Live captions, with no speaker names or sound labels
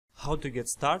How to get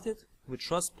started with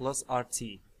Truss RT.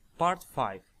 Part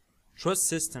 5. Truss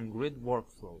System Grid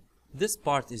Workflow. This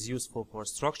part is useful for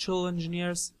structural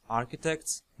engineers,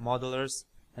 architects, modelers,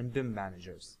 and BIM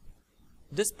managers.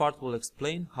 This part will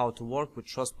explain how to work with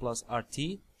Truss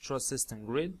RT, Truss System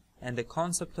Grid, and the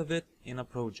concept of it in a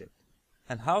project,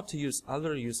 and how to use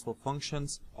other useful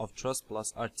functions of Truss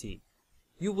RT.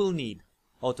 You will need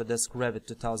Autodesk Revit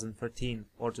 2013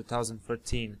 or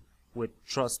 2013 with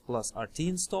Truss RT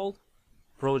installed,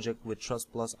 project with Truss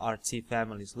RT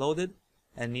families loaded,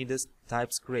 and needed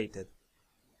types created.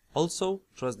 Also,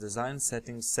 Truss design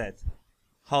settings set.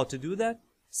 How to do that?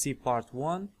 See part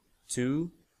 1,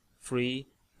 2, 3,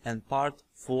 and part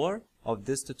 4 of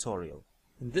this tutorial.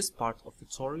 In this part of the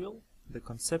tutorial, the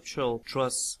conceptual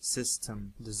truss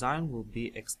system design will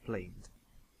be explained.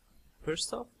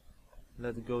 First off,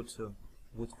 let's go to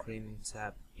Wood Framing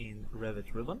tab in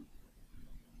Revit ribbon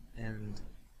and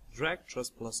drag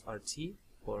Truss RT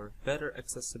for better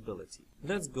accessibility.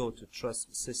 Let's go to Truss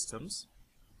Systems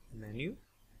menu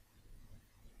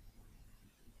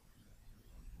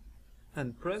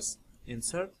and press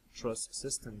Insert Truss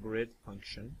System Grid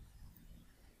function.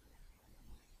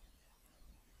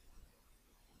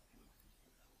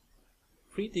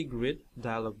 "3D Grid"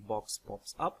 dialog box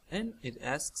pops up and it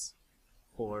asks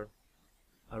for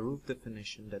a roof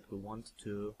definition that we want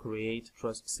to create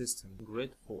Truss System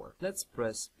Grid for. Let's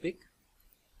press Pick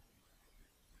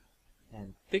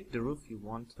and pick the roof you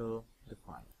want to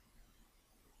define.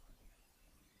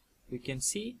 We can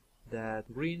see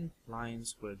that green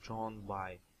lines were drawn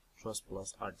by Truss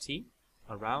RT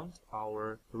around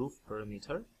our roof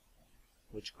perimeter,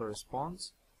 which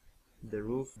corresponds to the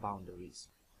roof boundaries.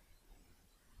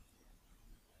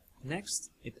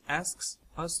 Next, it asks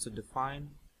us to define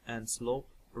and slope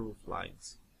roof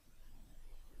lines.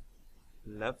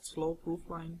 Left slope roof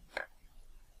line,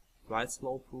 right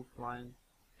slope roof line,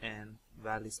 and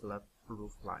valley slope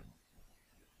roof line.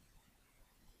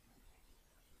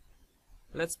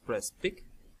 Let's press Pick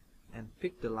and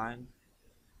pick the line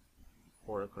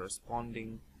for a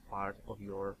corresponding part of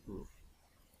your roof.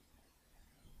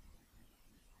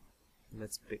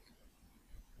 Let's pick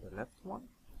the left one,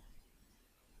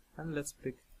 and let's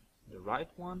pick the right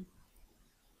one,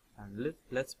 and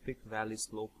let's pick valley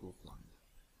slope roof line.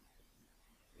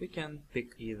 We can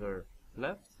pick either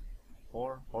left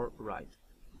or right.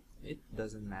 It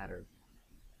doesn't matter.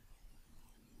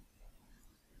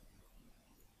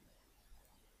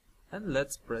 And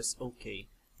let's press OK.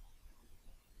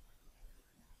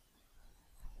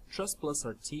 Truss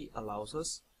RT allows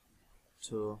us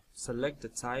to select the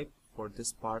type for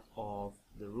this part of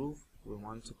the roof we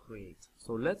want to create.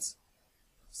 So let's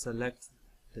select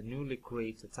the newly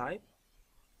created type,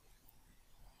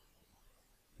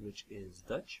 which is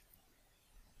Dutch,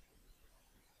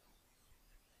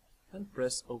 and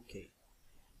press OK.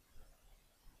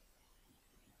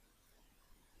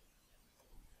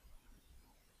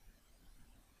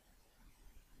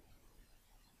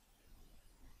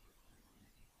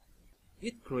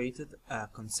 It created a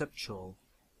conceptual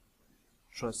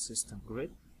truss system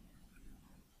grid,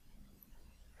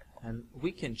 and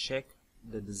we can check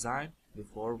the design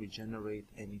before we generate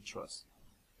any truss.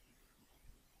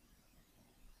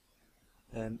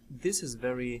 And this is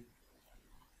very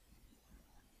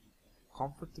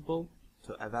comfortable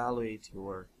to evaluate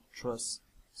your truss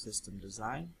system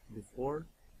design before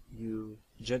you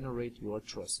generate your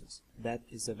trusses. That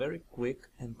is a very quick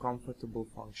and comfortable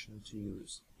function to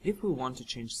use. If we want to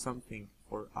change something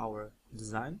for our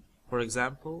design, for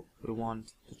example, we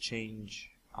want to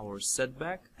change our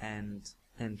setback and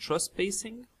truss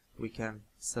spacing, we can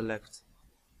select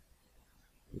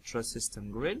the Truss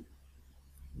System Grid,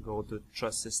 go to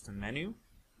Truss System menu,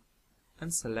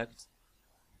 and select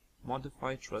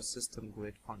Modify Truss System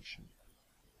Grid function.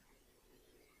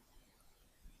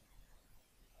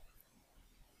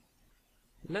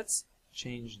 Let's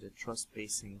change the truss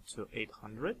spacing to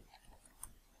 800,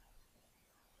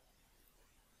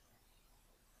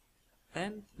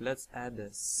 and let's add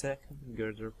a second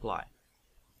girder ply.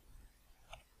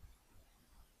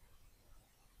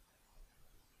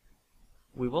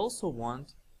 We also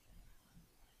want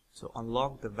to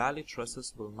unlock the valley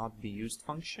trusses will not be used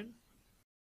function,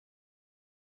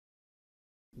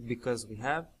 because we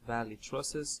have valley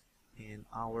trusses in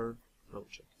our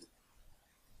project.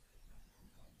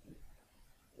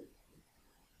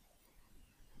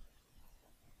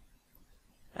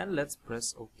 And let's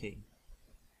press OK.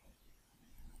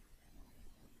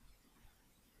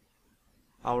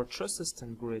 Our truss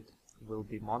system grid will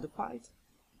be modified,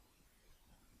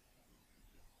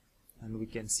 and we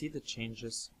can see the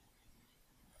changes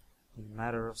in a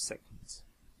matter of seconds.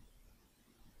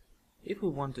 If we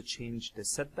want to change the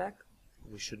setback,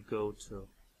 we should go to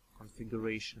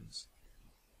Configurations,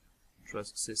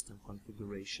 Truss System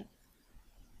Configuration,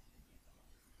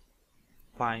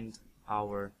 find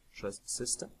our truss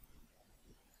system,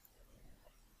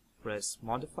 press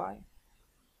Modify,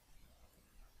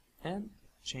 and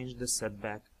change the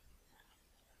setback,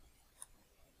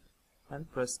 and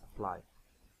press Apply.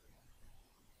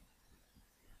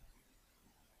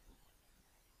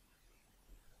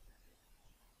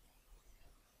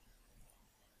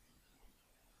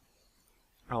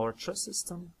 Our truss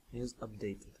system is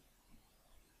updated.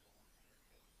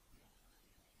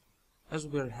 As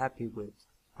we are happy with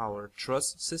our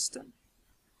truss system,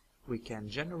 we can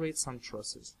generate some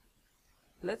trusses.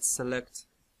 Let's select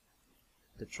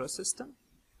the truss system,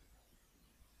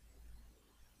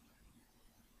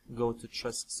 go to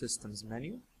Truss Systems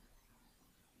menu,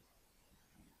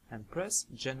 and press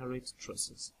Generate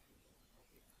Trusses.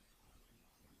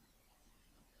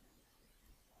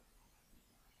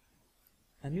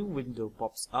 A new window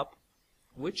pops up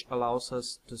which allows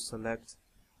us to select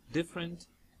different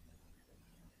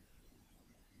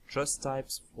truss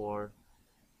types for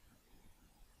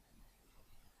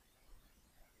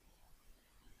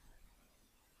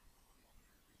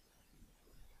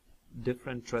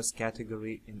different truss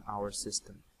category in our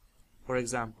system. For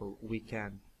example, we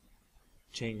can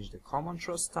change the common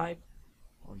truss type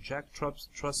or jack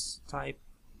truss type,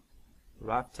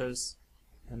 rafters,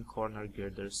 and corner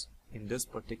girders in this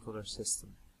particular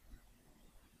system.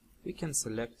 We can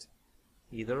select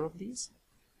either of these.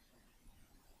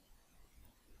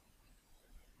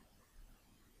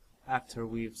 After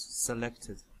we've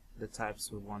selected the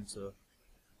types we want to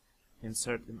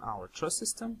insert in our truss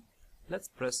system, let's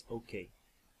press OK.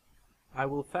 I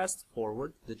will fast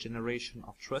forward the generation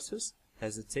of trusses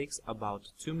as it takes about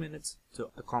 2 minutes to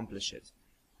accomplish it.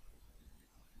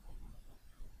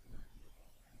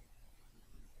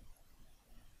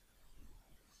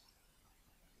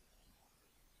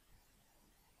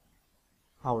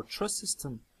 Our truss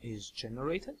system is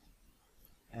generated,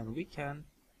 and we can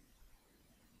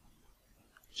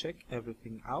check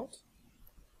everything out.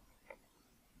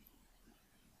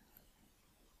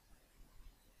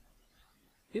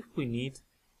 If we need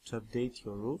to update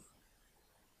your roof,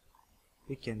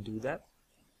 we can do that.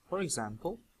 For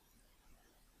example,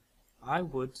 I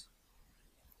would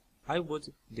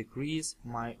decrease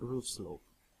my roof slope.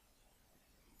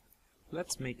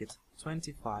 Let's make it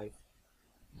 25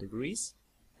 degrees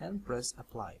and press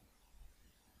Apply.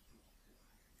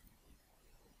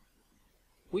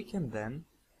 We can then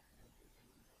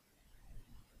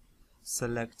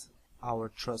select our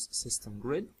Truss System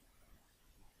Grid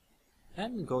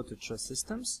and go to Truss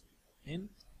Systems and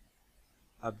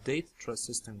update Truss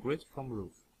System Grid from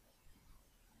Roof.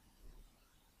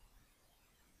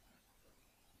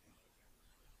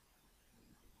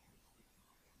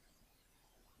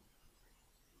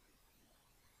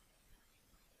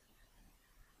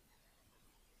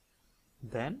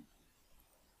 Then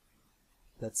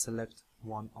let's select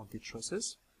one of the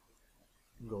trusses,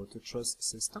 go to Truss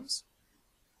Systems,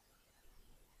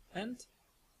 and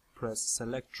press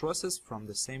Select Trusses from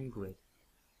the same grid.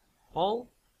 All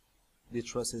the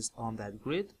trusses on that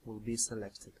grid will be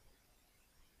selected.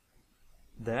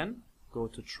 Then go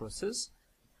to Trusses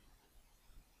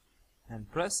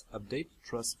and press Update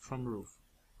Truss from Roof.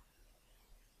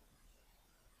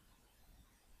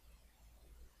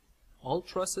 All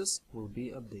trusses will be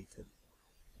updated.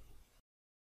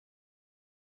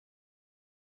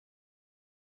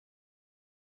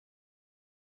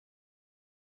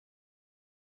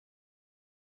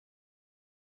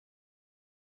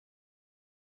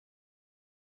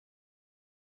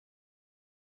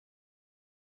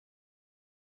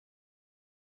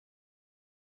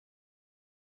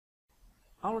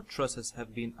 Our trusses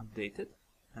have been updated,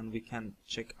 and we can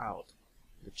check out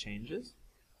the changes.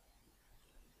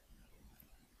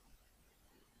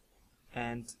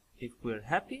 And if we're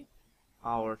happy,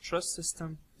 our truss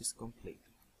system is complete.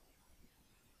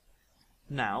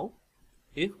 Now,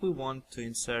 if we want to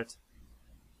insert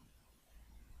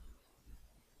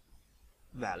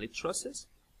valley trusses,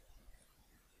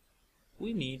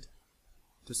 we need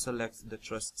to select the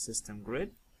Truss System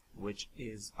Grid, which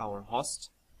is our host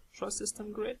Truss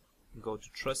System Grid, go to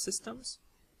Truss Systems,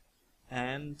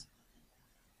 and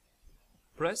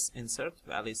press Insert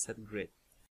Valley Set Grid.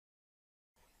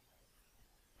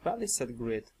 Valley Set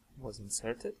Grid was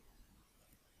inserted,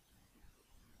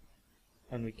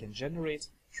 and we can generate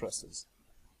trusses.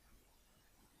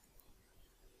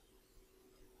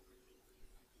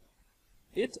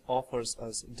 It offers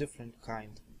us different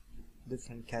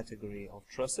category of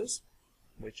trusses,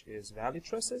 which is valley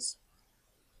trusses,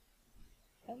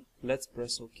 and let's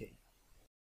press OK.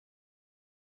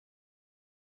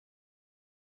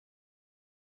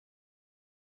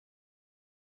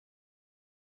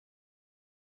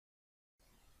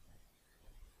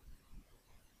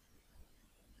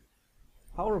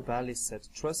 Our valley set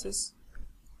trusses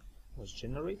was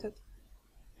generated,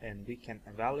 and we can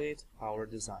evaluate our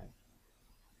design.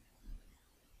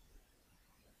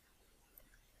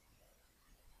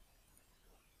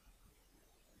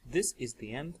 This is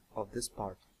the end of this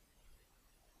part.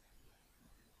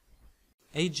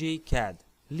 AJ CAD,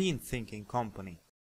 Lean Thinking Company.